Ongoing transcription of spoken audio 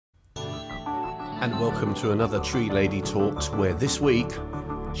And welcome to another Tree Lady Talks, where this week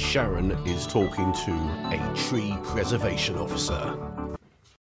Sharon is talking to a tree preservation officer.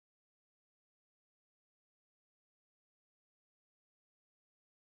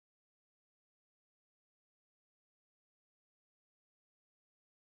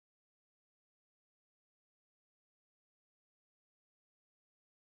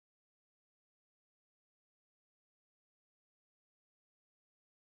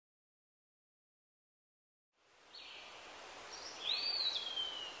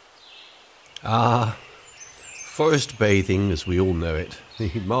 Forest bathing, as we all know it, the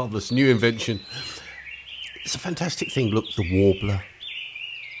marvellous new invention. It's a fantastic thing. Look, the warbler,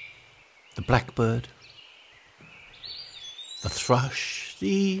 the blackbird, the thrush,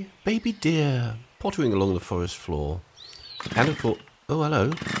 the baby deer pottering along the forest floor, and of course, oh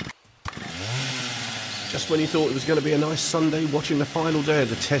hello. Just when you thought it was going to be a nice Sunday watching the final day of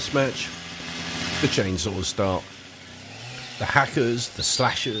the test match, the chainsaws start. The hackers, the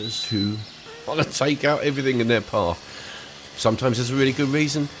slashers who want to take out everything in their path. Sometimes there's a really good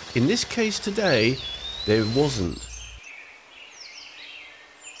reason. In this case today, there wasn't.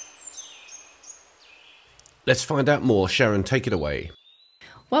 Let's find out more. Sharon, take it away.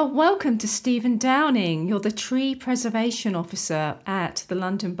 Well, welcome to Stephen Downing. You're the Tree Preservation Officer at the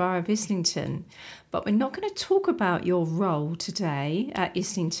London Borough of Islington. But we're not going to talk about your role today at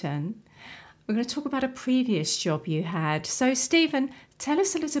Islington. We're going to talk about a previous job you had. So, Stephen, tell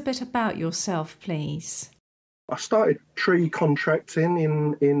us a little bit about yourself, please. I started tree contracting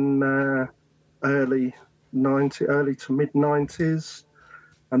in early to mid 90s,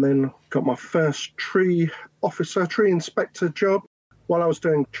 and then got my first tree inspector job. While I was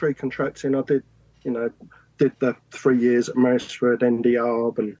doing tree contracting, I did the 3 years at Marisford,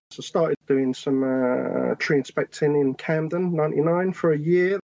 NDR, and so started doing some tree inspecting in Camden, 99, for a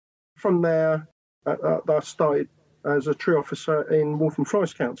year. From there, I started as a tree officer in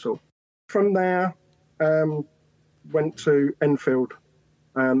Enfiled Council. From there, went to Enfiled,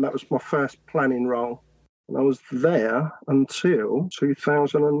 and that was my first planning role. And I was there until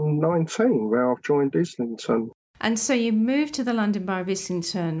 2019, where I've joined Islington. And so you moved to the London Borough of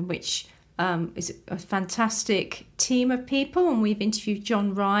Islington, which is a fantastic team of people, and we've interviewed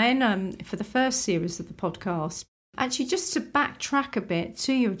John Ryan for the first series of the podcast. Actually, just to backtrack a bit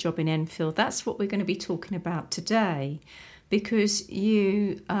to your job in Enfiled, that's what we're going to be talking about today, because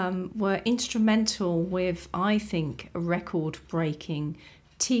you were instrumental with, I think, a record-breaking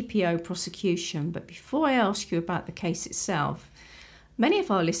TPO prosecution. But before I ask you about the case itself, many of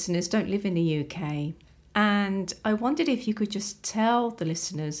our listeners don't live in the UK, and I wondered if you could just tell the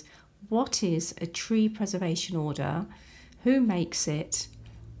listeners, what is a tree preservation order, who makes it,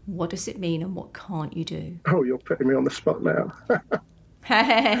 what does it mean, and what can't you do? Oh, you're putting me on the spot now.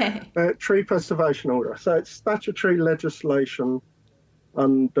 Tree preservation order. So it's statutory legislation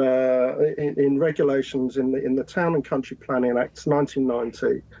and in regulations in the Town and Country Planning Act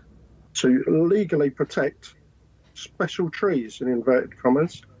 1990 to legally protect special trees, in inverted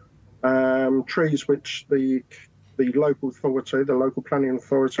commas, trees which the local authority, the local planning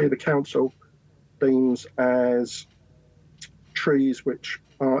authority, the council deems as trees which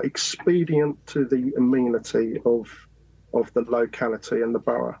are expedient to the amenity of the locality and the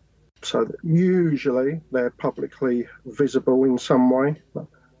borough. So that usually they're publicly visible in some way,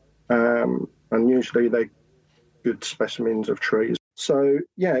 and usually they're good specimens of trees. So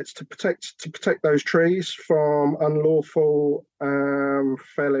yeah, it's to protect those trees from unlawful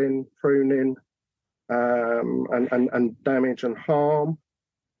felling, pruning, and damage and harm.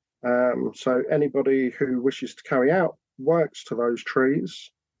 So anybody who wishes to carry out works to those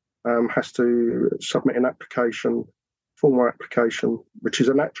trees has to submit an application, formal application, which is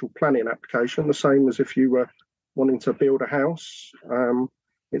an actual planning application, the same as if you were wanting to build a house.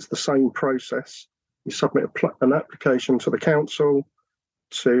 It's the same process. You submit an application to the council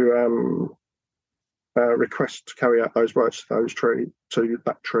to request to carry out those works to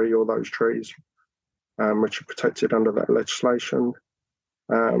that tree or those trees, which are protected under that legislation.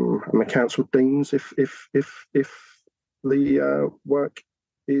 And the council deems if the work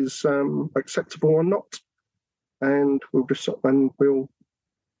is acceptable or not, and we'll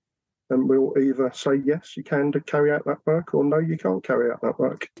either say yes, you can carry out that work, or no, you can't carry out that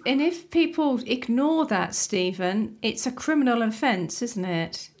work. And if people ignore that, Stephen, it's a criminal offence, isn't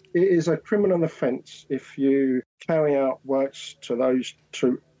it? It is a criminal offence if you carry out works to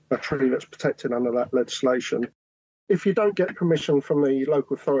a tree that's protected under that legislation. If you don't get permission from the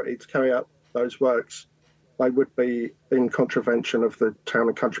local authority to carry out those works, they would be in contravention of the Town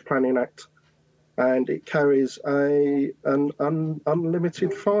and Country Planning Act, and it carries an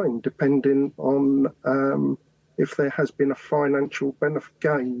unlimited fine depending on if there has been a financial benefit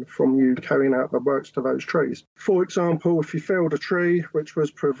gain from you carrying out the works to those trees. For example, if you felled a tree which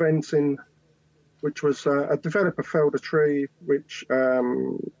was a developer felled a tree which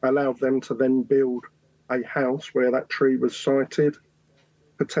allowed them to then build a house where that tree was sited,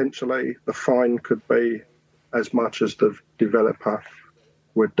 potentially the fine could be as much as the developer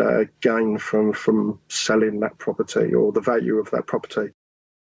would gain from selling that property or the value of that property.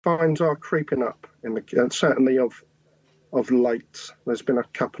 Fines are creeping up, certainly of late. There's been a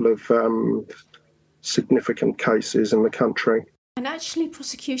couple of significant cases in the country. And actually,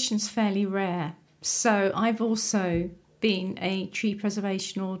 prosecution's fairly rare. So I've also been a tree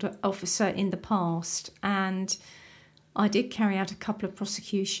preservation order officer in the past, and I did carry out a couple of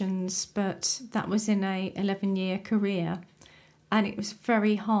prosecutions, but that was in a 11-year career. And it was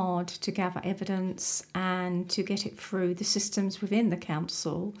very hard to gather evidence and to get it through the systems within the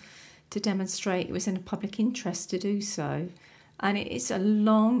council to demonstrate it was in a public interest to do so. And it is a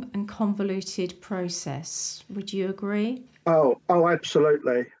long and convoluted process. Would you agree? Oh,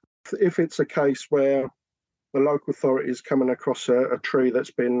 absolutely. If it's a case where the local authority is coming across a tree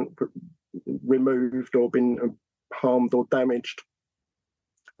that's been removed or been harmed or damaged,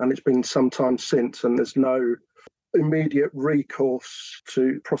 and it's been some time since, and there's no immediate recourse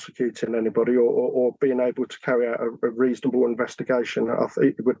to prosecuting anybody or being able to carry out a reasonable investigation, I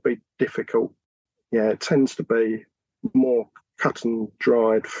think it would be difficult. Yeah, it tends to be more cut and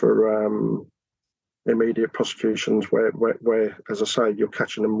dried for immediate prosecutions where, as I say, you're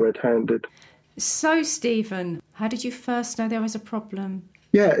catching them red-handed. So, Stephen, how did you first know there was a problem?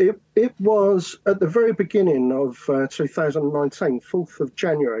 Yeah, it was at the very beginning of 2019, 4th of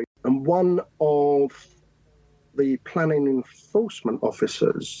January, and one of the planning enforcement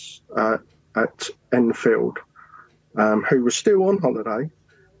officers at Enfield, who was still on holiday,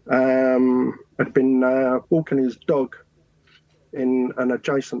 had been walking his dog in an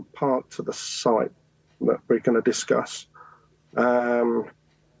adjacent park to the site that we're going to discuss. And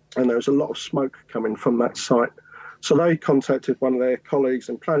there was a lot of smoke coming from that site. So they contacted one of their colleagues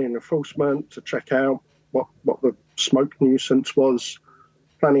in planning enforcement to check out what the smoke nuisance was.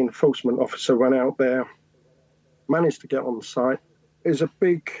 Planning enforcement officer went out there, managed to get on the site. It was a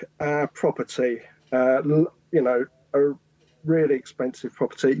big property, a really expensive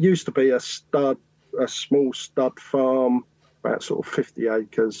property. It used to be a small stud farm, about sort of 50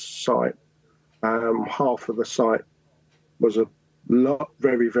 acres site. Half of the site was a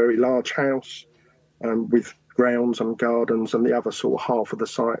very, very large house with grounds and gardens, and the other sort of half of the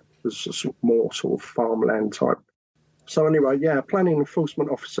site was a more sort of farmland type. So anyway, planning enforcement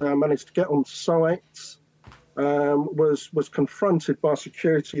officer managed to get on site, was confronted by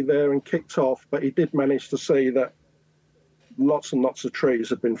security there and kicked off, but he did manage to see that lots and lots of trees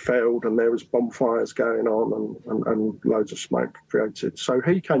had been felled and there was bonfires going on and loads of smoke created. So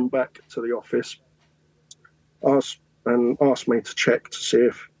he came back to the office, asked me to check to see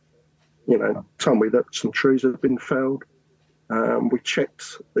if, tell me that some trees had been felled. We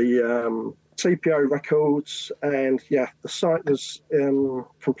checked the TPO records, and the site was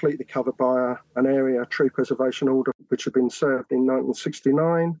completely covered by an area tree preservation order which had been served in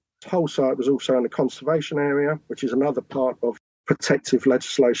 1969. The whole site was also in a conservation area, which is another part of protective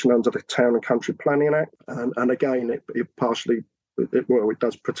legislation under the Town and Country Planning Act. And again, it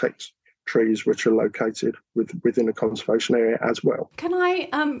does protect trees which are located within a conservation area as well. Can I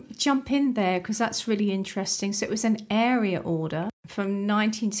jump in there, because that's really interesting? So it was an area order from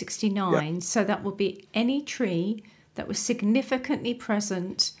 1969, so that would be any tree that was significantly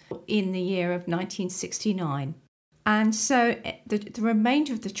present in the year of 1969. And so the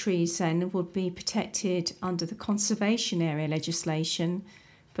remainder of the trees then would be protected under the conservation area legislation,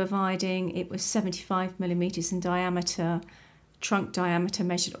 providing it was 75 millimetres in diameter, trunk diameter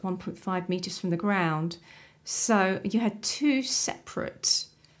measured at 1.5 metres from the ground. So you had two separate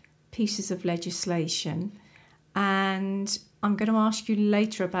pieces of legislation. And I'm going to ask you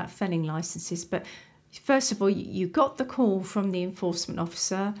later about felling licences, but first of all, you got the call from the enforcement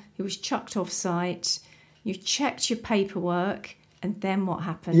officer who was chucked off site. You checked your paperwork, and then what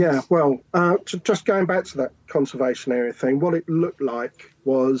happened? Yeah, well, just going back to that conservation area thing, what it looked like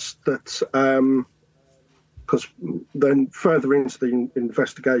was that, because then further into the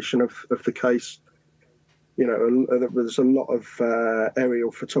investigation of the case, there was a lot of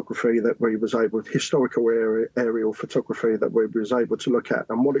aerial photography that we was able, historical aerial photography that we was able to look at,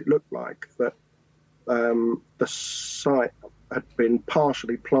 and what it looked like that the site had been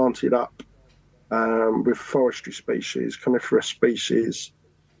partially planted up with forestry species, coniferous species,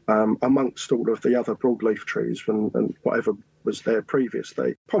 amongst all of the other broadleaf trees and whatever was there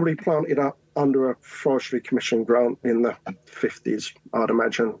previously. Probably planted up under a Forestry Commission grant in the 50s, I'd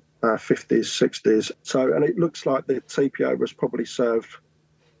imagine, 50s, 60s. So, and it looks like the TPO was probably served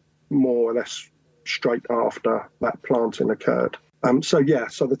more or less straight after that planting occurred. So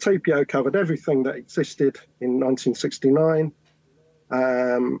the TPO covered everything that existed in 1969.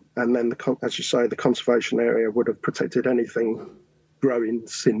 And then, as you say, the conservation area would have protected anything growing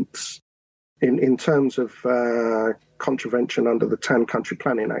since. In terms of contravention under the Town Country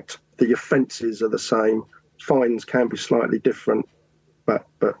Planning Act, the offences are the same. Fines can be slightly different, but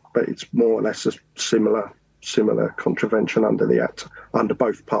it's more or less a similar contravention under the Act, under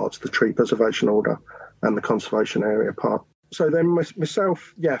both parts, the tree preservation order and the conservation area part. So then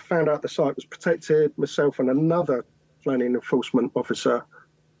myself, found out the site was protected. Myself and another planning enforcement officer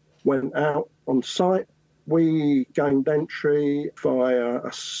went out on site. We gained entry via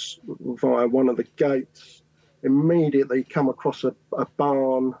one of the gates, immediately come across a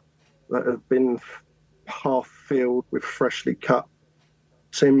barn that had been half filled with freshly cut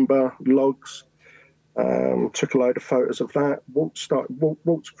timber, logs. Took a load of photos of that,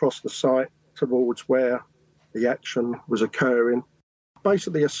 walked across the site towards where the action was occurring.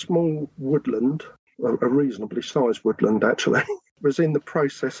 Basically a small woodland, a reasonably sized woodland actually, was in the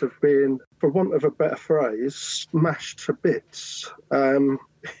process of being, for want of a better phrase, smashed to bits. There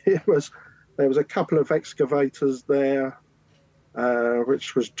was a couple of excavators there,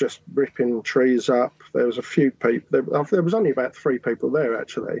 which was just ripping trees up. There was a few people. There was only about 3 people there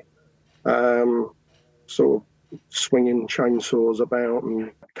actually, sort of swinging chainsaws about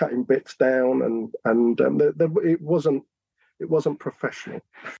and cutting bits down, and it wasn't professional.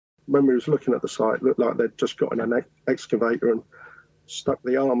 When we was looking at the site, it looked like they'd just got in an excavator and stuck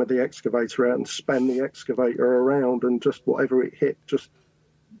the arm of the excavator out and span the excavator around, and just whatever it hit just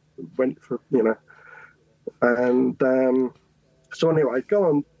went for, And so anyway, got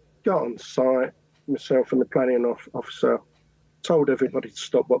on site, myself and the planning officer, told everybody to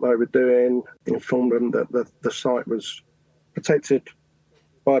stop what they were doing, informed them that the site was protected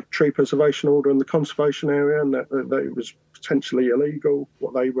by the tree preservation order in the conservation area, and that it was potentially illegal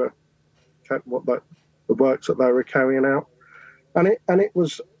the works that they were carrying out, and it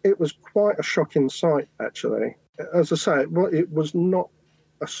was quite a shocking sight actually. As I say, it was not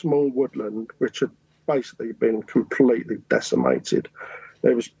a small woodland which had basically been completely decimated.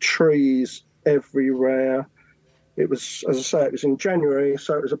 There was trees everywhere. It was, as I say, it was in January,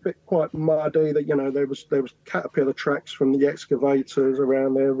 so it was a bit quite muddy. That there was caterpillar tracks from the excavators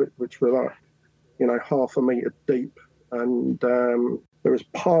around there, which were like, half a metre deep, and there was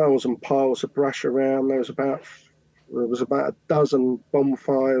piles and piles of brush around. There was about a dozen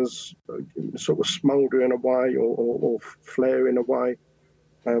bonfires, sort of smouldering away or flaring away.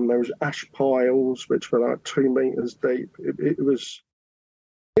 There was ash piles which were like 2 metres deep. It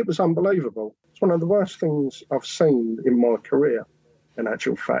was unbelievable. It's one of the worst things I've seen in my career, in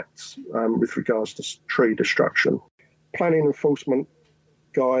actual fact, with regards to tree destruction. Planning enforcement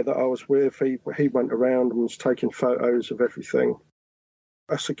guy that I was with, he went around and was taking photos of everything.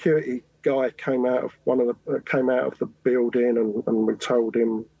 A security guy came out of the building, and we told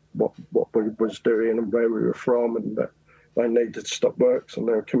him what we was doing and where we were from, and that they needed to stop works and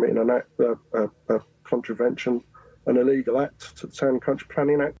they were committing a contravention, an illegal act to the Town Country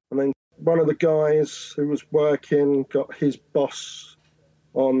Planning Act. And then one of the guys who was working got his boss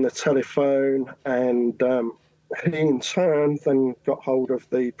on the telephone, and he in turn then got hold of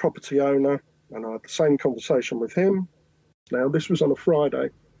the property owner, and I had the same conversation with him. Now, this was on a Friday,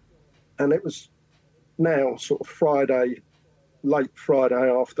 and it was now sort of late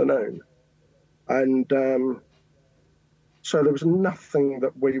Friday afternoon. And so there was nothing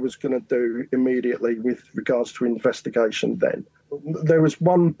that we was going to do immediately with regards to investigation then. There was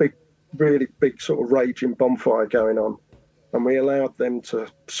one really big sort of raging bonfire going on, and we allowed them to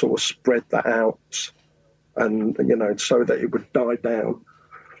sort of spread that out and, so that it would die down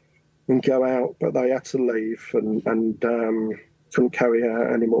and go out, but they had to leave and couldn't carry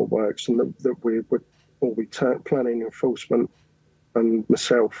out any more works, and that planning enforcement and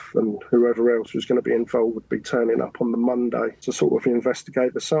myself and whoever else was going to be involved would be turning up on the Monday to sort of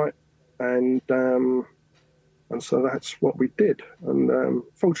investigate the site. And so that's what we did. And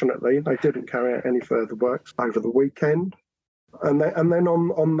fortunately, they didn't carry out any further works over the weekend. And then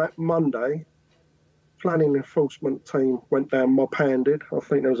on that Monday, planning enforcement team went down mob-handed. I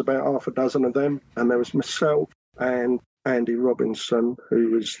think there was about half a dozen of them. And there was myself and Andy Robinson,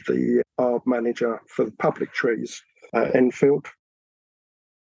 who was the ARB manager for the public trees at Enfiled.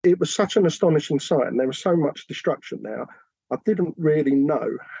 It was such an astonishing sight, and there was so much destruction now. I didn't really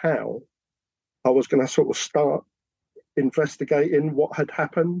know how I was going to sort of start investigating what had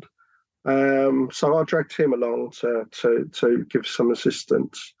happened. So I dragged him along to give some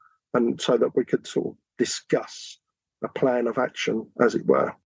assistance, and so that we could sort of discuss a plan of action, as it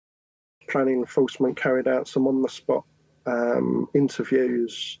were. Planning enforcement carried out some on-the-spot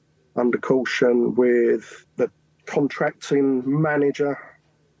interviews under caution with the contracting manager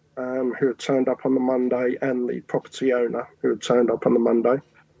who had turned up on the Monday, and the property owner who had turned up on the Monday.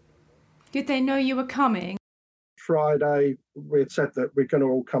 Did they know you were coming? Friday, we had said that we're going to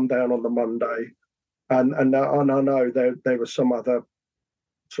all come down on the Monday, and I know there was some other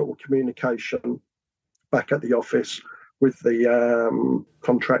sort of communication back at the office with the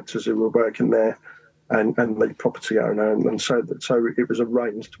contractors who were working there and the property owner, and so it was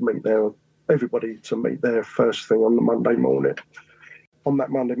arranged to meet there, everybody to meet there first thing on the Monday morning. On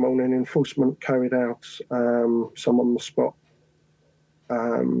that Monday morning, enforcement carried out some on-the-spot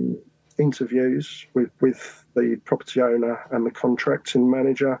interviews with the property owner and the contracting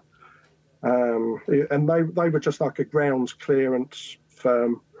manager, and they were just like a grounds clearance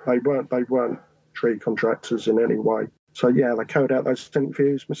firm. They weren't tree contractors in any way. So yeah, they carried out those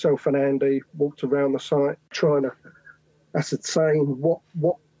interviews. Myself and Andy walked around the site trying to ascertain what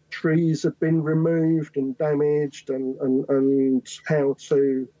trees had been removed and damaged, and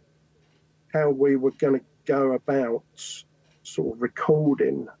how we were going to go about sort of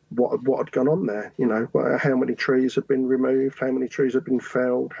recording what had gone on there. You know, how many trees had been removed, how many trees had been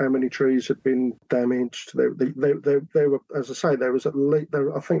felled, how many trees had been damaged. There were, as I say, there was at least,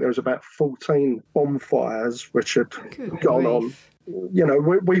 I think there was about 14 bonfires which had gone on. You know,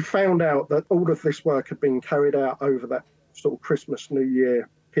 we found out that all of this work had been carried out over that sort of Christmas, New Year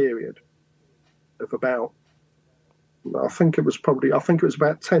period of about, I think it was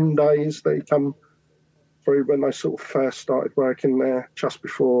about 10 days they come through when they sort of first started working there, just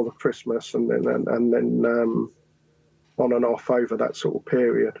before the Christmas, and then on and off over that sort of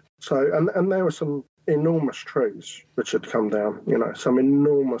period. So and there were some enormous trees which had come down, you know, some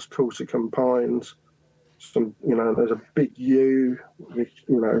enormous Corsican pines, some, you know, there's a big yew which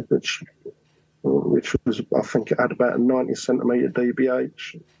was, I think it had about a 90 centimetre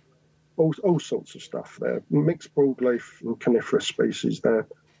DBH, all sorts of stuff there, mixed broadleaf and coniferous species there.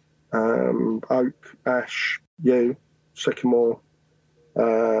 Oak, ash, yew, sycamore,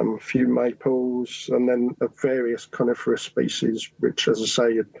 a few maples, and then various coniferous species, which, as I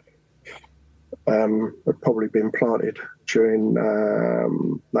say, had probably been planted during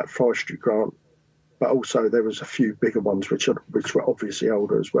that forestry grant. But also there was a few bigger ones which were obviously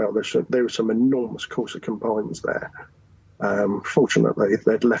older as well. There were some enormous Corsican pines there. Fortunately,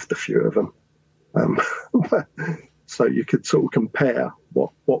 they'd left a few of them. So you could sort of compare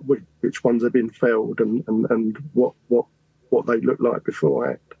which ones had been felled and what they looked like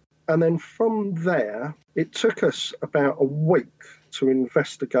beforehand. And then from there, it took us about a week to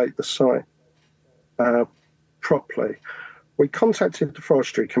investigate the site properly. We contacted the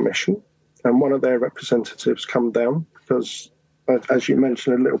Forestry Commission, and one of their representatives come down because, as you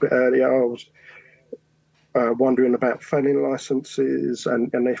mentioned a little bit earlier, I was wondering about felling licences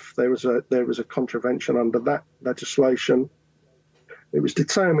and if there was a contravention under that legislation. It was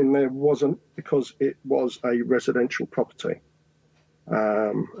determined there wasn't, because it was a residential property,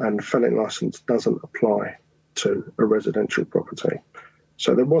 and felling licence doesn't apply to a residential property.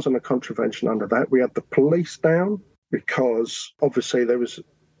 So there wasn't a contravention under that. We had the police down because obviously there was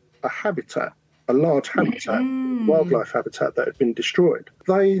a large habitat, wildlife habitat that had been destroyed.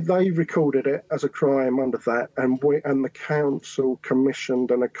 They recorded it as a crime under that, and the council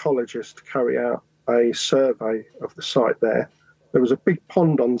commissioned an ecologist to carry out a survey of the site there. There was a big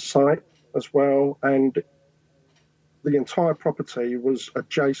pond on site as well, and the entire property was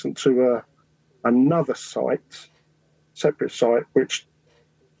adjacent to another site, separate site, which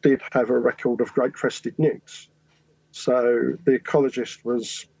did have a record of great crested newts. So the ecologist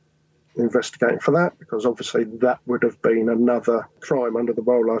was investigating for that, because obviously that would have been another crime under the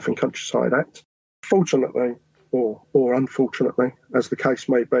Wildlife and Countryside Act. Fortunately, or unfortunately, as the case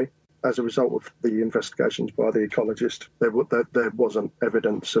may be, as a result of the investigations by the ecologist, there wasn't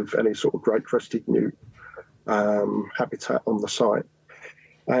evidence of any sort of great crested newt habitat on the site.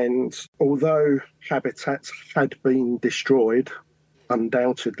 And although habitats had been destroyed,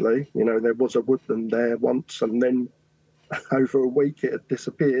 undoubtedly, you know, there was a woodland there once, and then over a week it had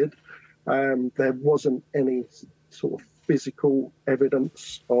disappeared. There wasn't any sort of physical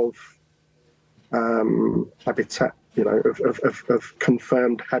evidence of habitat, you know, of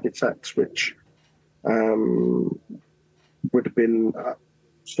confirmed habitats which would have been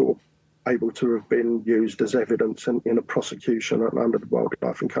sort of able to have been used as evidence in a prosecution under the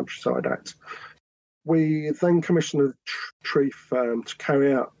Wildlife and Countryside Act. We then commissioned a tree firm to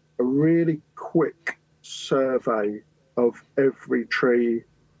carry out a really quick survey of every tree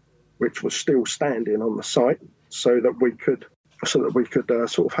which was still standing on the site, so that we could sort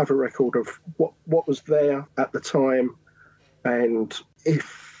of have a record of what was there at the time, and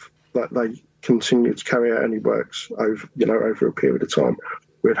if they continued to carry out any works over a period of time,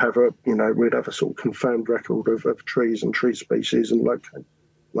 we'd have a sort of confirmed record of trees and tree species and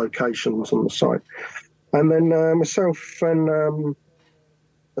locations on the site. And then myself and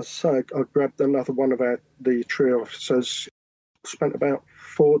as I say, I grabbed another one of the tree officers, spent about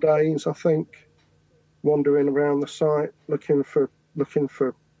 4 days, I think, wandering around the site, looking for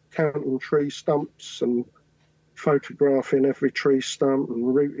counting tree stumps and photographing every tree stump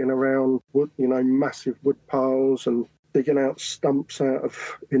and rooting around wood, massive wood piles and digging out stumps out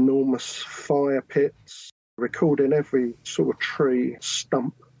of enormous fire pits, recording every sort of tree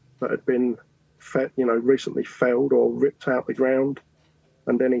stump that had been recently felled or ripped out the ground,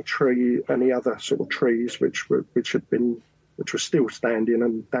 and any other sort of trees which were still standing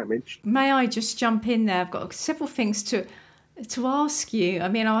and damaged. May I just jump in there? I've got several things to ask you. I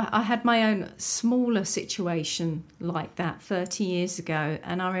mean, I had my own smaller situation like that 30 years ago,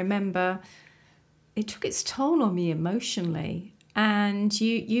 and I remember it took its toll on me emotionally. And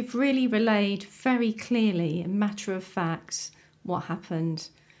you've really relayed very clearly, in matter of fact, what happened.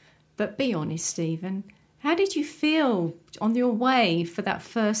 But be honest, Stephen, how did you feel on your way for that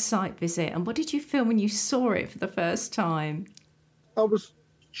first site visit? And what did you feel when you saw it for the first time? I was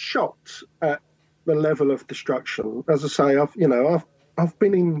shocked at the level of destruction. As I say, I've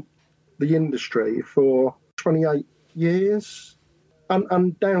been in the industry for 28 years. And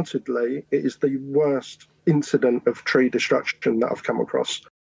undoubtedly, it is the worst incident of tree destruction that I've come across.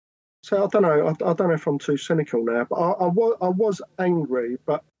 So I don't know if I'm too cynical now, but I was angry,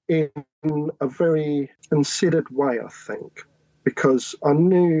 but in a very considered way, I think, because I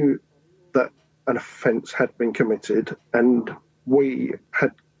knew that an offence had been committed and we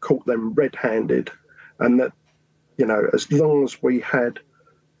had caught them red-handed, and that, as long as we had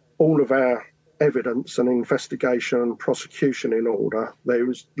all of our evidence and investigation and prosecution in order, there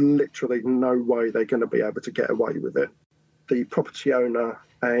was literally no way they're going to be able to get away with it. The property owner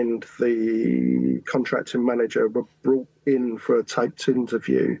and the contracting manager were brought in for a taped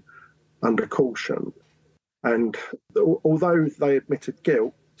interview under caution. And although they admitted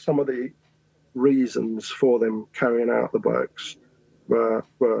guilt, some of the reasons for them carrying out the works were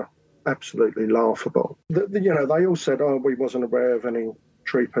absolutely laughable. They all said, we wasn't aware of any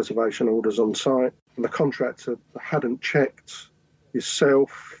tree preservation orders on site. And the contractor hadn't checked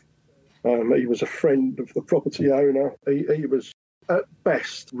himself. He was a friend of the property owner. He was, at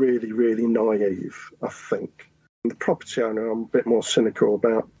best, really, really naive, I think. And the property owner, I'm a bit more cynical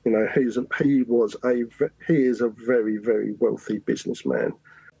about. He is a very, very wealthy businessman.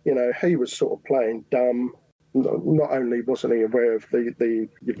 He was sort of playing dumb. Not only wasn't he aware of the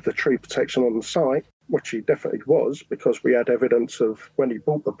tree protection on the site, which he definitely was, because we had evidence of when he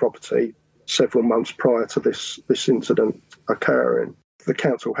bought the property several months prior to this incident occurring. The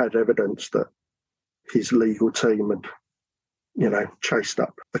council had evidence that his legal team had, chased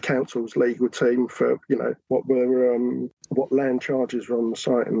up the council's legal team for, what land charges were on the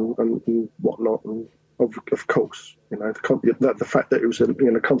site and whatnot. And of course, the fact that it was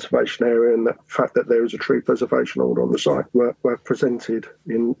in a conservation area and the fact that there was a tree preservation order on the site were presented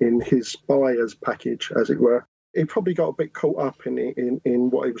in his buyer's package, as it were. He probably got a bit caught up in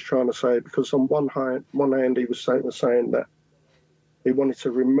what he was trying to say, because on one hand he was saying that he wanted to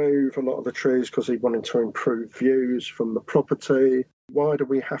remove a lot of the trees because he wanted to improve views from the property. Why do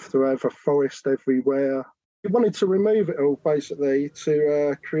we have to have a forest everywhere? He wanted to remove it all, basically,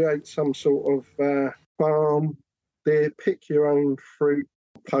 to create some sort of farm, pick your own fruit,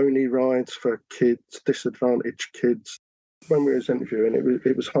 pony rides for kids, disadvantaged kids. When we was interviewing,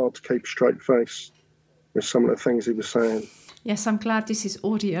 it was hard to keep a straight face with some of the things he was saying. Yes, I'm glad this is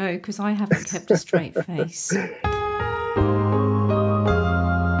audio, because I haven't kept a straight face.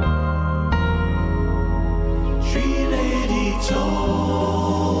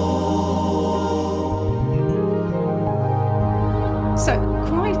 So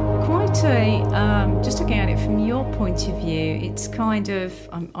quite a, just looking at it from your point of view, it's kind of,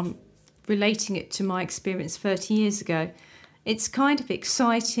 I'm relating it to my experience 30 years ago. It's kind of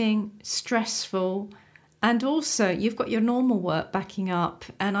exciting, stressful, and also you've got your normal work backing up.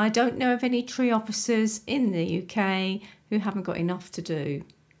 And I don't know of any tree officers in the UK who haven't got enough to do.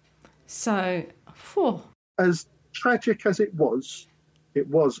 So, as tragic as it was, it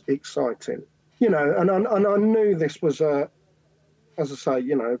was exciting, and I knew this was as I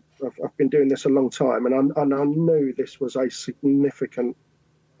say, I've been doing this a long time, and I knew this was a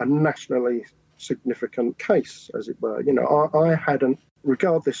nationally significant case, as it were. I hadn't,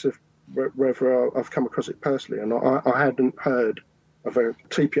 regardless of whether I've come across it personally, and I hadn't heard of a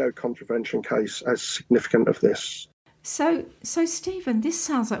TPO contravention case as significant of this. So Stephen, this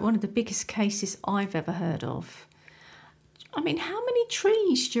sounds like one of the biggest cases I've ever heard of. I mean, how many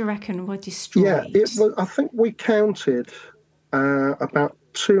trees do you reckon were destroyed? Yeah, I think we counted about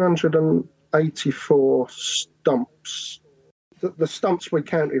 284 stumps. The stumps we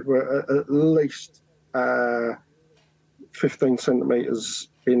counted were at least 15 centimetres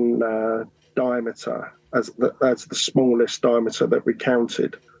in diameter, as the smallest diameter that we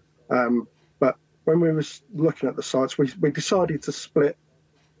counted. But when we were looking at the sites, we decided to split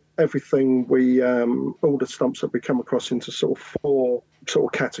everything all the stumps that we come across into sort of 4 sort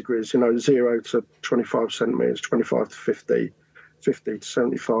of categories, 0 to 25 centimetres, 25 to 50, 50 to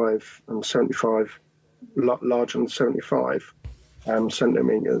 75, and 75 larger than 75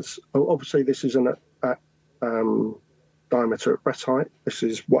 centimetres. Obviously, this isn't at diameter at breast height. This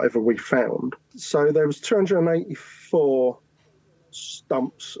is whatever we found. So there was 284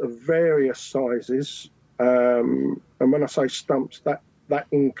 stumps of various sizes. And when I say stumps, that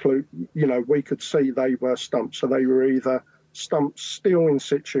include, we could see they were stumps. So they were either stumps still in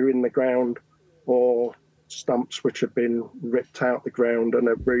situ in the ground, or stumps which had been ripped out the ground and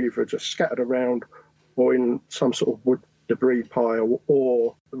were either just scattered around or in some sort of wood debris pile,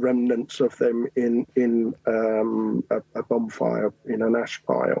 or remnants of them in a bonfire, in an ash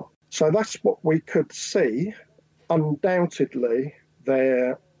pile. So that's what we could see. Undoubtedly,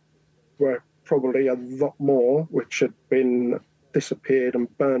 there were probably a lot more which had been disappeared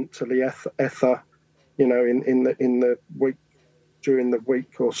and burnt to the ether, in the week, during the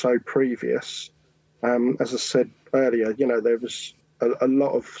week or so previous. As I said earlier, there was a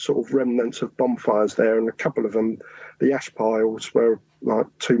lot of sort of remnants of bonfires there, and a couple of them, the ash piles were like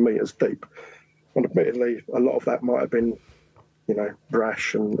 2 metres deep. And admittedly, a lot of that might have been,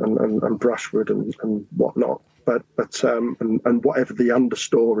 brash and brushwood and whatnot. But whatever the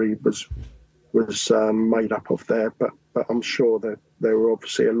understory was made up of there. But I'm sure that there were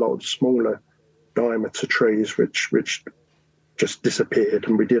obviously a lot of smaller diameter trees which just disappeared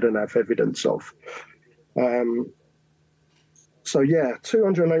and we didn't have evidence of. So yeah,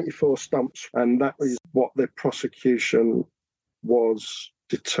 284 stumps, and that is what the prosecution was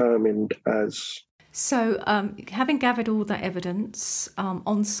determined as. So having gathered all that evidence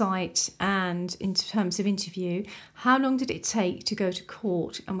on site and in terms of interview, how long did it take to go to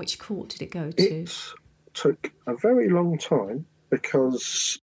court, and which court did it go to? It took a very long time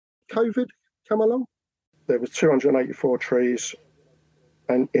because COVID came along. There was 284 trees,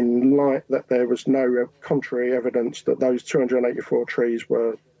 and in light that there was no contrary evidence that those 284 trees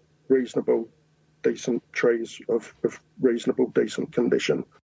were reasonable, decent trees of reasonable, decent condition,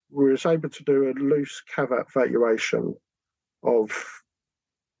 we were able to do a loose caveat valuation of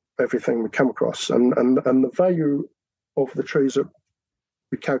everything we come across, and the value of the trees that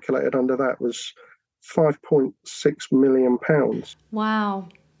we calculated under that was £5.6 million. Wow.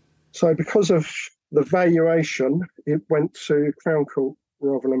 So because of the valuation, it went to Crown Court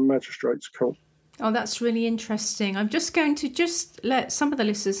rather than Magistrates Court. Oh, that's really interesting. I'm just going to let some of the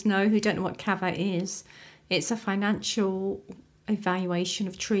listeners know who don't know what caveat is. It's a financial evaluation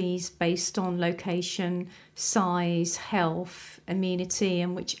of trees based on location, size, health, amenity,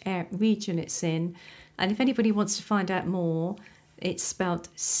 and which region it's in. And if anybody wants to find out more, it's spelled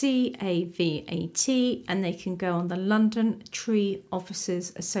CAVAT, and they can go on the London Tree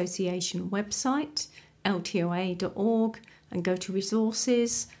Officers Association website, ltoa.org, and go to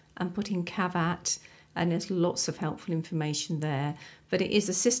resources and put in caveat, and there's lots of helpful information there. But it is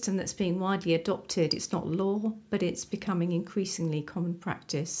a system that's being widely adopted. It's not law, but it's becoming increasingly common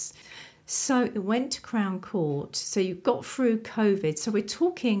practice. So it went to Crown Court. So you got through COVID. So we're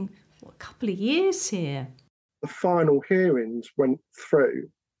talking a couple of years here. The final hearings went through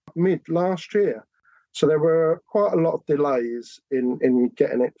mid last year. So there were quite a lot of delays in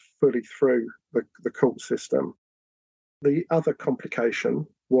getting it fully through the court system. The other complication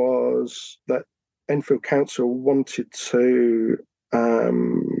was that Enfiled Council wanted to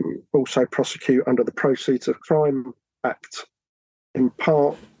also prosecute under the Proceeds of Crime Act. In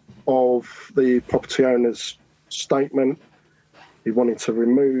part of the property owner's statement, he wanted to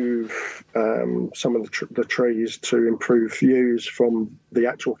remove some of the trees to improve views from the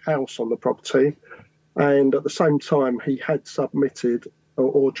actual house on the property. And at the same time, he had submitted,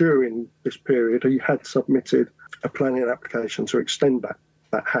 or during this period, he had submitted a planning application to extend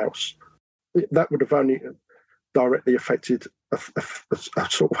that house. That would have only directly affected a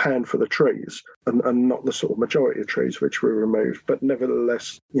sort of handful of trees and not the sort of majority of trees which were removed. But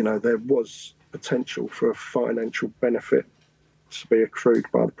nevertheless, there was potential for a financial benefit to be accrued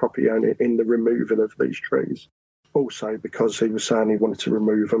by the property owner in the removal of these trees. Also because he was saying he wanted to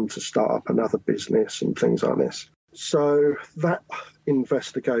remove them to start up another business and things like this. So that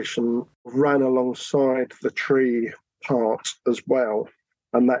investigation ran alongside the tree part as well,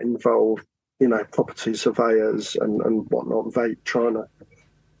 and that involved property surveyors and whatnot, trying to,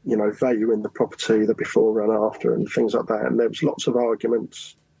 value in the property, the before and after and things like that. And there was lots of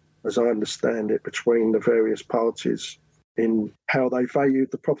arguments, as I understand it, between the various parties in how they valued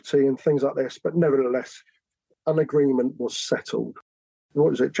the property and things like this. But nevertheless, an agreement was settled.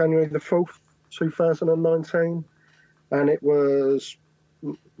 What was it, January the 4th, 2019? And it was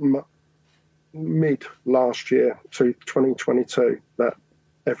mid last year to 2022 that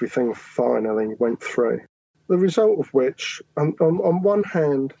everything finally went through. The result of which, on one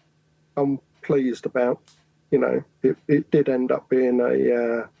hand, I'm pleased about. It did end up being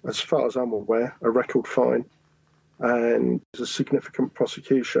as far as I'm aware, a record fine and a significant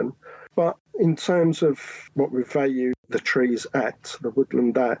prosecution. But in terms of what we value the trees at, the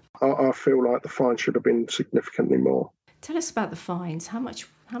woodland at, I feel like the fine should have been significantly more. Tell us about the fines. How much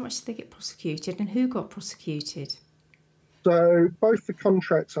did they get prosecuted and who got prosecuted? So both the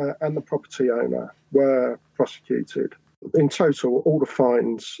contractor and the property owner were prosecuted. In total, all the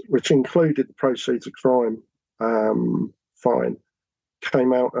fines, which included the proceeds of crime fine,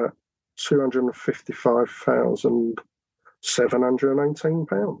 came out at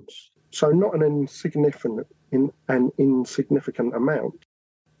 £255,718. So not an insignificant amount.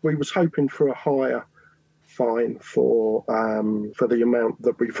 We was hoping for a higher fine for the amount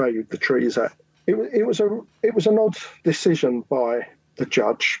that we valued the trees at. It was an odd decision by the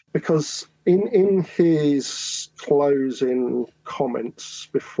judge, because in his closing comments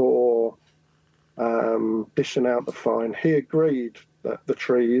before dishing out the fine, he agreed that the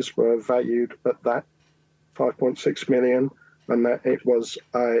trees were valued at that 5.6 million and that it was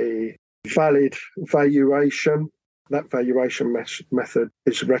a valid valuation. That valuation method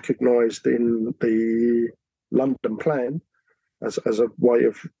is recognised in the London plan as a way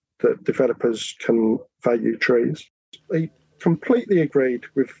of that developers can value trees. He completely agreed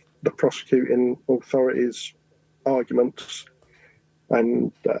with the prosecuting authorities' arguments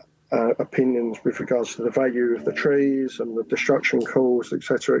and opinions with regards to the value of the trees and the destruction caused,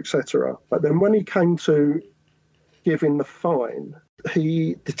 etc., etc. But then when he came to giving the fine,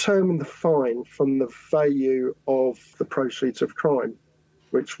 he determined the fine from the value of the proceeds of crime,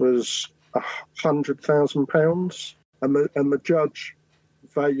 which was £100,000, and the judge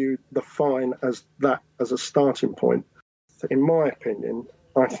valued the fine as a starting point. In my opinion,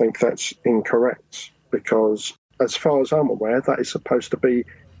 I think that's incorrect, because as far as I'm aware, that is supposed to be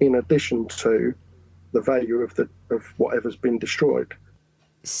in addition to the value of whatever's been destroyed.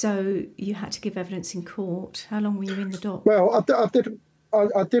 So you had to give evidence in court. How long were you in the dock? Well, I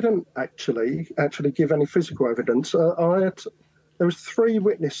didn't actually give any physical evidence. There was 3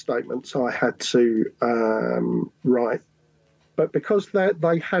 witness statements I had to write, but because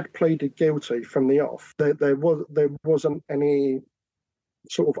they had pleaded guilty from the off, there wasn't any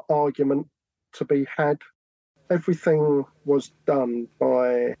sort of argument to be had. Everything was done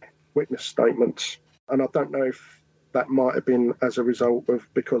by witness statements, and I don't know if that might have been as a result of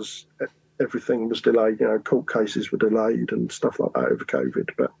because everything was delayed. Court cases were delayed and stuff like that over COVID.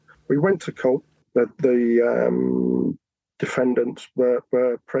 But we went to court. The defendants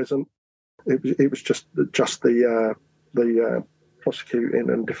were present. It was just the prosecuting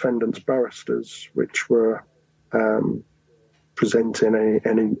and defendants barristers which were presenting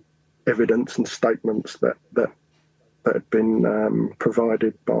any evidence and statements that had been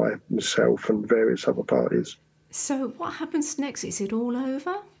provided by myself and various other parties. So what happens next? Is it all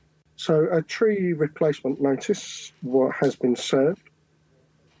over? So a tree replacement notice has been served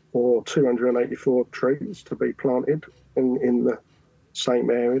for 284 trees to be planted in the same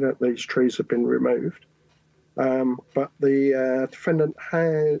area that these trees have been removed. But the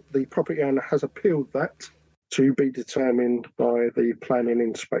the property owner has appealed that to be determined by the planning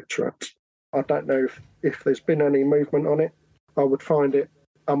inspectorate. I don't know if there's been any movement on it. I would find it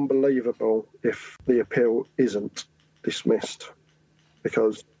unbelievable if the appeal isn't dismissed,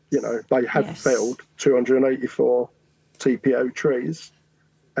 because they have felled 284 TPO trees,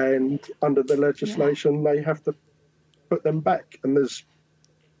 and under the legislation they have to put them back, and there's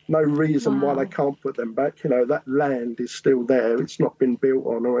no reason why they can't put them back. That land is still there. It's not been built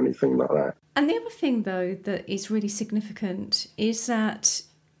on or anything like that. And the other thing, though, that is really significant is that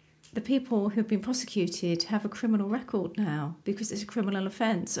the people who've been prosecuted have a criminal record now because it's a criminal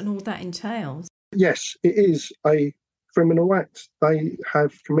offence and all that entails. Yes, it is a criminal act. They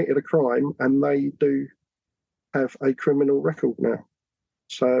have committed a crime and they do have a criminal record now.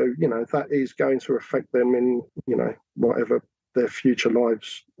 So, that is going to affect them in, whatever their future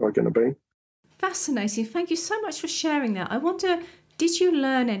lives are going to be. Fascinating. Thank you so much for sharing that. I wonder, did you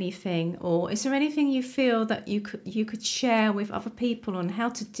learn anything, or is there anything you feel that you could share with other people on how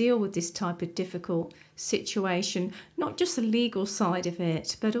to deal with this type of difficult situation? Not just the legal side of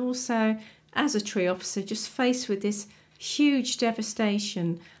it, but also as a tree officer, just faced with this huge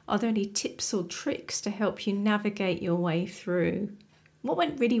devastation. Are there any tips or tricks to help you navigate your way through? What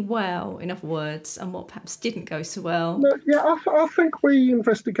went really well, in other words, and what perhaps didn't go so well? No, yeah, I think we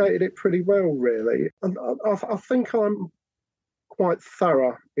investigated it pretty well, really. And I think I'm quite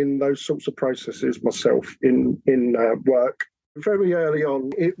thorough in those sorts of processes myself in work. Very early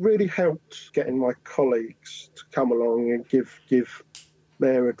on, it really helped getting my colleagues to come along and give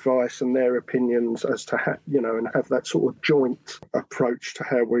their advice and their opinions as to how, and have that sort of joint approach to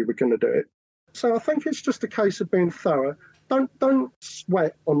how we were going to do it. So I think it's just a case of being thorough. Don't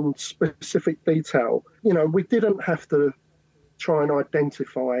sweat on specific detail. We didn't have to try and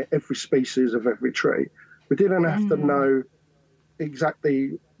identify every species of every tree. We didn't have to know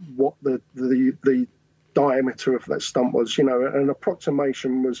exactly what the diameter of that stump was. An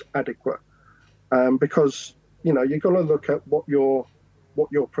approximation was adequate because you've got to look at what you're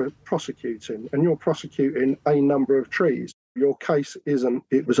prosecuting, and you're prosecuting a number of trees. Your case isn't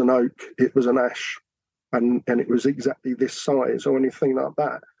it was an oak, it was an ash, and it was exactly this size or anything like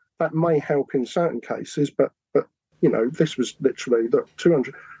that. That may help in certain cases, but this was literally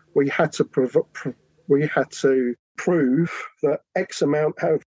 200. We had to prove that X amount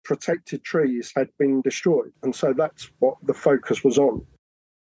of protected trees had been destroyed, and so that's what the focus was on.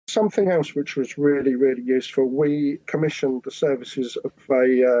 Something else which was really, really useful, we commissioned the services of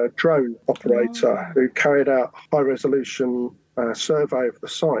a drone operator who carried out a high-resolution survey of the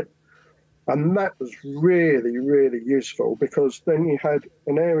site. And that was really, really useful because then you had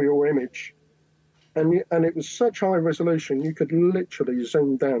an aerial image and it was such high resolution, you could literally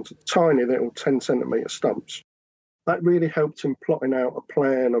zoom down to tiny little 10-centimetre stumps. That really helped in plotting out a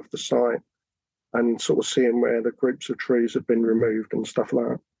plan of the site and sort of seeing where the groups of trees had been removed and stuff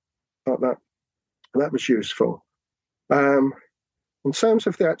like that. That was useful. In terms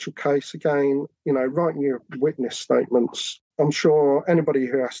of the actual case, again, writing your witness statements, I'm sure anybody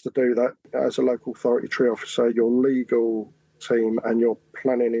who has to do that as a local authority tree officer, your legal team and your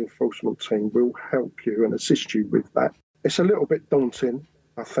planning enforcement team will help you and assist you with that. It's a little bit daunting,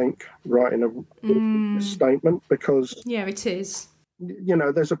 I think, writing a witness statement because... Yeah, it is.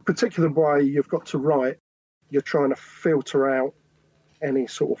 There's a particular way you've got to write. You're trying to filter out any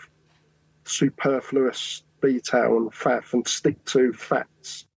sort of superfluous detail and faff and stick to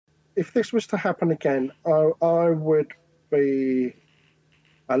facts. If this was to happen again, I would be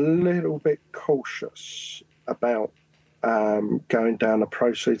a little bit cautious about going down the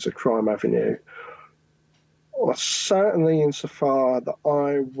proceeds of crime avenue. Or certainly insofar that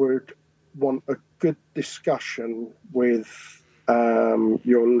I would want a good discussion with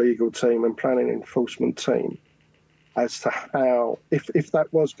your legal team and planning enforcement team as to how, if that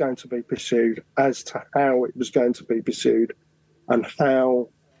was going to be pursued, as to how it was going to be pursued and how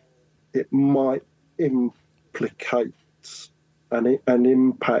it might implicate an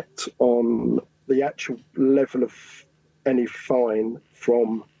impact on the actual level of any fine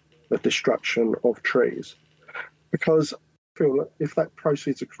from the destruction of trees. Because I feel that if that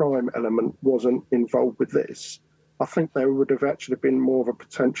proceeds of crime element wasn't involved with this, I think there would have actually been more of a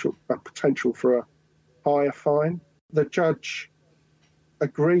potential for a higher fine. The judge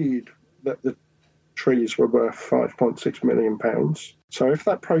agreed that the trees were worth £5.6 million. So if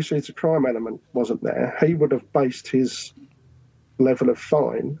that proceeds of crime element wasn't there, he would have based his level of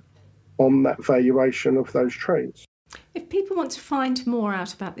fine on that valuation of those trees. If people want to find more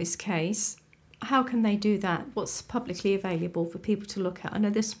out about this case, how can they do that? What's publicly available for people to look at? I know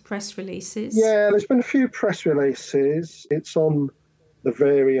there's press releases. Yeah, there's been a few press releases. It's on the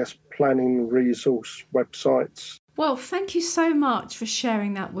various planning resource websites. Well, thank you so much for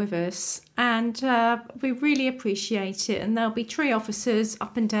sharing that with us, and we really appreciate it. And there'll be tree officers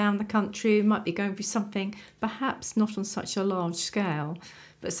up and down the country who might be going through something perhaps not on such a large scale,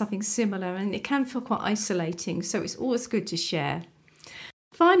 but something similar, and it can feel quite isolating, so it's always good to share.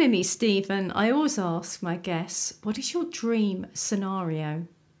 Finally, Stephen, I always ask my guests, what is your dream scenario?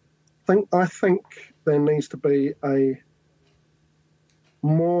 I think there needs to be a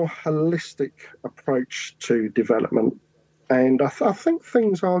more holistic approach to development, and I think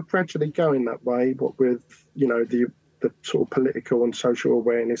things are gradually going that way. What with the sort of political and social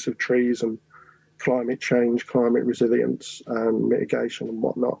awareness of trees and climate change, climate resilience, and mitigation and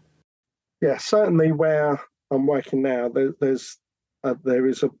whatnot. Yeah, certainly where I'm working now, there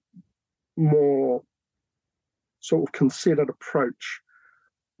is a more sort of considered approach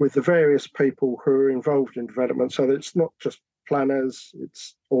with the various people who are involved in development. So that it's not just planners,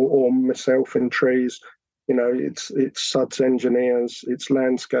 or myself in trees. It's SUDS engineers, it's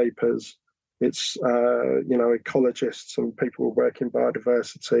landscapers, it's ecologists and people who work in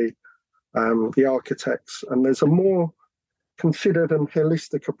biodiversity, the architects, and there's a more considered and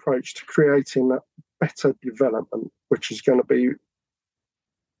holistic approach to creating that better development, which is going to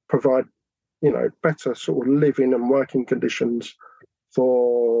provide better sort of living and working conditions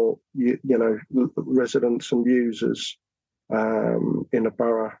for residents and users in a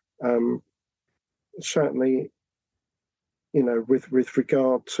borough. Certainly, with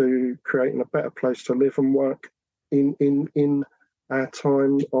regard to creating a better place to live and work in our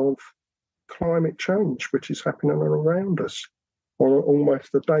time of climate change, which is happening around us on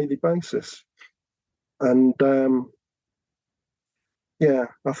almost a daily basis. And I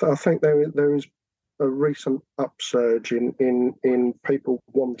think there is a recent upsurge in people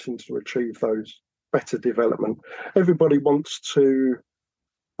wanting to achieve those better development. I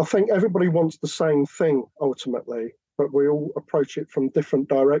think everybody wants the same thing ultimately, but we all approach it from different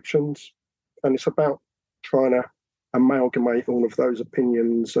directions, and it's about trying to amalgamate all of those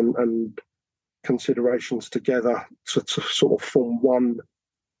opinions and considerations together to sort of form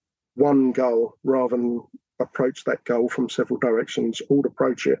one goal, rather than approach that goal from several directions. All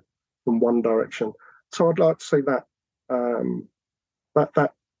approach it from one direction. So I'd like to see that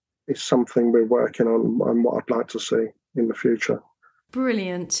that is something we're working on, and what I'd like to see in the future.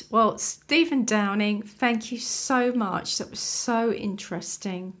 Brilliant. Well, Stephen Downing, thank you so much. That was so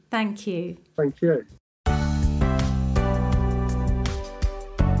interesting. Thank you. Thank you.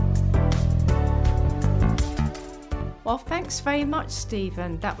 Well, thanks very much,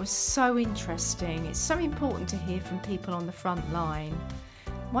 Stephen. That was so interesting. It's so important to hear from people on the front line.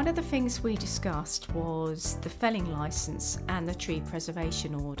 One of the things we discussed was the felling licence and the tree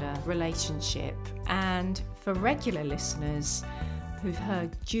preservation order relationship. And for regular listeners who've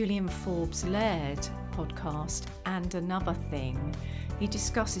heard Julian Forbes' Laird podcast and Another Thing, he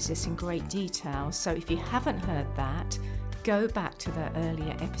discusses this in great detail. So if you haven't heard that, go back to the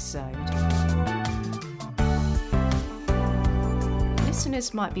earlier episode.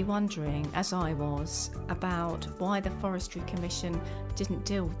 Listeners might be wondering, as I was, about why the Forestry Commission didn't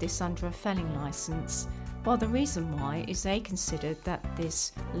deal with this under a felling licence. Well, the reason why is they considered that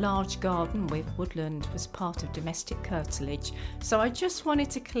this large garden with woodland was part of domestic curtilage. So I just wanted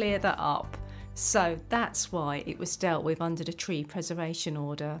to clear that up. So that's why it was dealt with under the tree preservation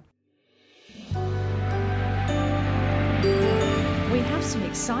order. We have some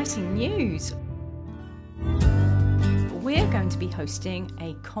exciting news. We're going to be hosting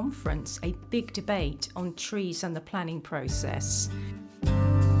a conference, a big debate on trees and the planning process.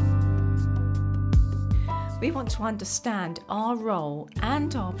 We want to understand our role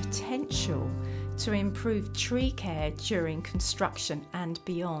and our potential to improve tree care during construction and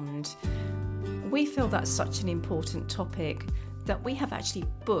beyond. We feel that's such an important topic that we have actually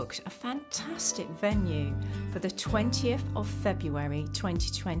booked a fantastic venue for the 20th of February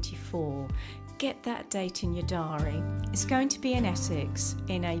 2024. Get that date in your diary. It's going to be in Essex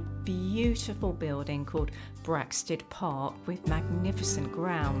in a beautiful building called Braxted Park with magnificent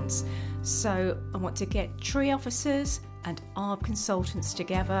grounds. So I want to get tree officers and ARB consultants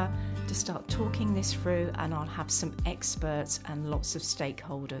together to start talking this through, and I'll have some experts and lots of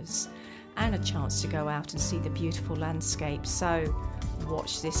stakeholders and a chance to go out and see the beautiful landscape. So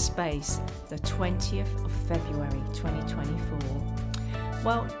watch this space, the 20th of February 2024.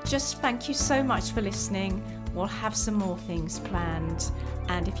 Well, just thank you so much for listening. We'll have some more things planned.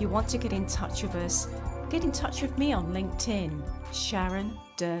 And if you want to get in touch with us, get in touch with me on LinkedIn, Sharon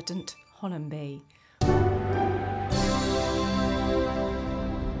Durdant Hollenby.